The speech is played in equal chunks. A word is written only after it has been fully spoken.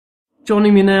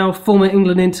Joining me now, former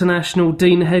England international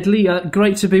Dean Headley.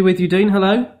 Great to be with you, Dean.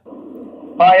 Hello.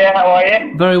 Hiya, how are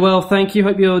you? Very well, thank you.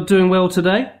 Hope you're doing well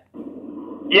today.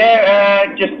 Yeah,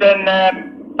 just done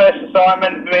first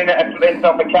assignment, been at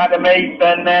Flintoff Academy,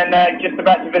 and then just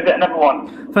about to visit another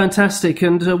one. Fantastic.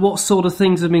 And what sort of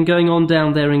things have been going on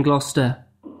down there in Gloucester?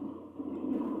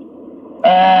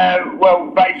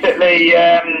 Well, basically,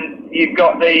 you've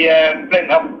got the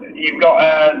Flintoff, you've got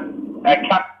a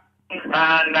captain,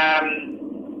 and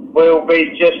we'll be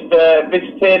just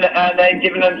visiting and then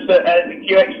giving them a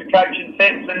few extra coaching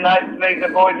tips, and hopefully the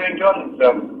boys are enjoying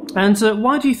themselves. And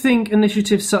why do you think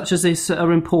initiatives such as this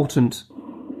are important?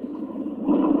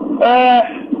 One,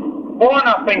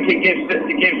 I think it gives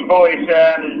boys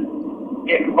and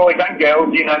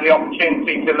girls, the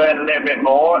opportunity to learn a little bit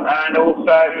more, and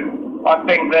also I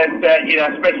think that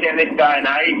especially in this day and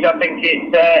age, I think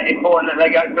it's important that they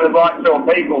go to the right sort of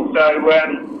people. So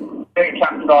doing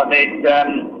camps like this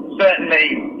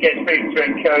certainly gets people to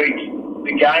encourage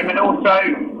the game, and also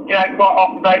quite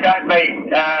often they don't meet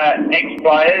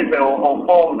ex-players or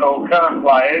former or current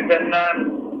players, and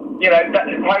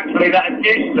hopefully that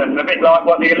induces them, a bit like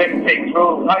what the Olympics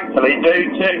will hopefully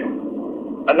do to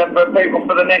a number of people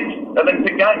for the next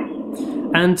Olympic Games.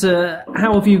 And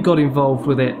how have you got involved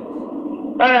with it?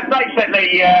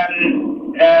 Basically,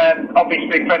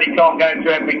 obviously Freddie can't go to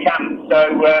every camp,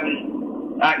 so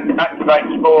Activate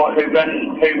Sport, who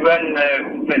run the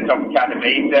Flintoff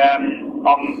Academies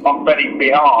on Freddie's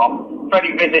behalf.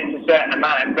 Freddie visits a certain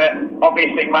amount, but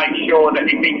obviously makes sure that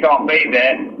if he can't be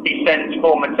there, he sends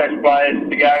former Test players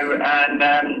to go and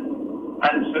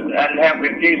help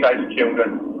infuse those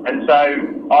children. And so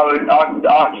I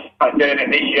started doing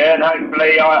it this year, and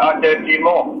hopefully I do a few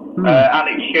more.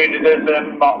 Alex Shooter does,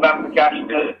 Mark Van Prakash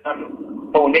does,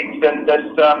 Paul Nixon does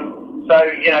so,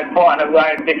 quite an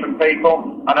array of different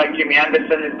people. I know Jimmy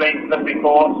Anderson has been to them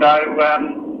before, so,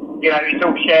 it's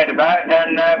all shared about,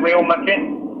 and we all muck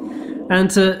in.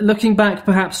 And looking back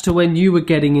perhaps to when you were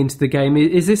getting into the game,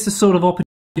 is this the sort of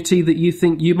opportunity that you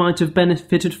think you might have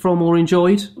benefited from or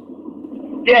enjoyed?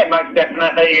 Yeah, most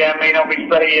definitely. I mean, obviously,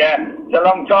 it's a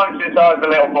long time since I was a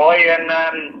little boy, and,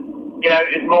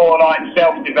 it's more like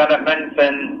self-development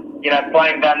and,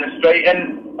 playing down the street.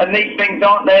 And these things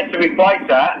aren't there to replace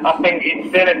that. I think it's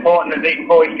still important that these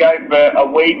boys go for a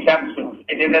week, have some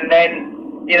training, and then,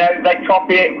 they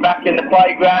copy it back in the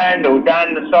playground or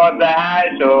down the side of their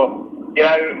house or,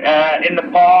 in the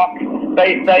park.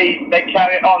 They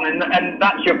carry it on, and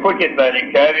that's your cricket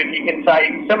learning curve. If you can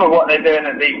take some of what they're doing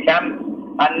at these camps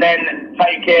and then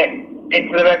take it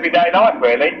into their everyday life,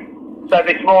 really. So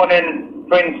this morning,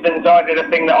 for instance, I did a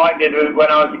thing that I did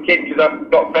when I was a kid because I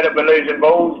got fed up with losing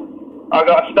balls. I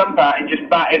got a stump out and just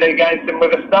batted against them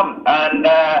with a stump. And,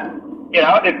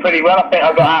 I did pretty well. I think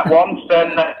I got out once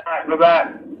and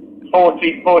about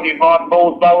 40, 45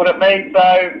 balls bowled at me.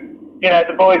 So,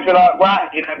 the boys were like, wow,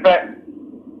 but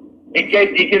it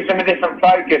gives them a different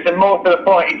focus. And more to the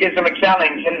point, it gives them a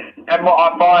challenge. And what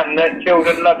I find that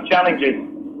children love challenges.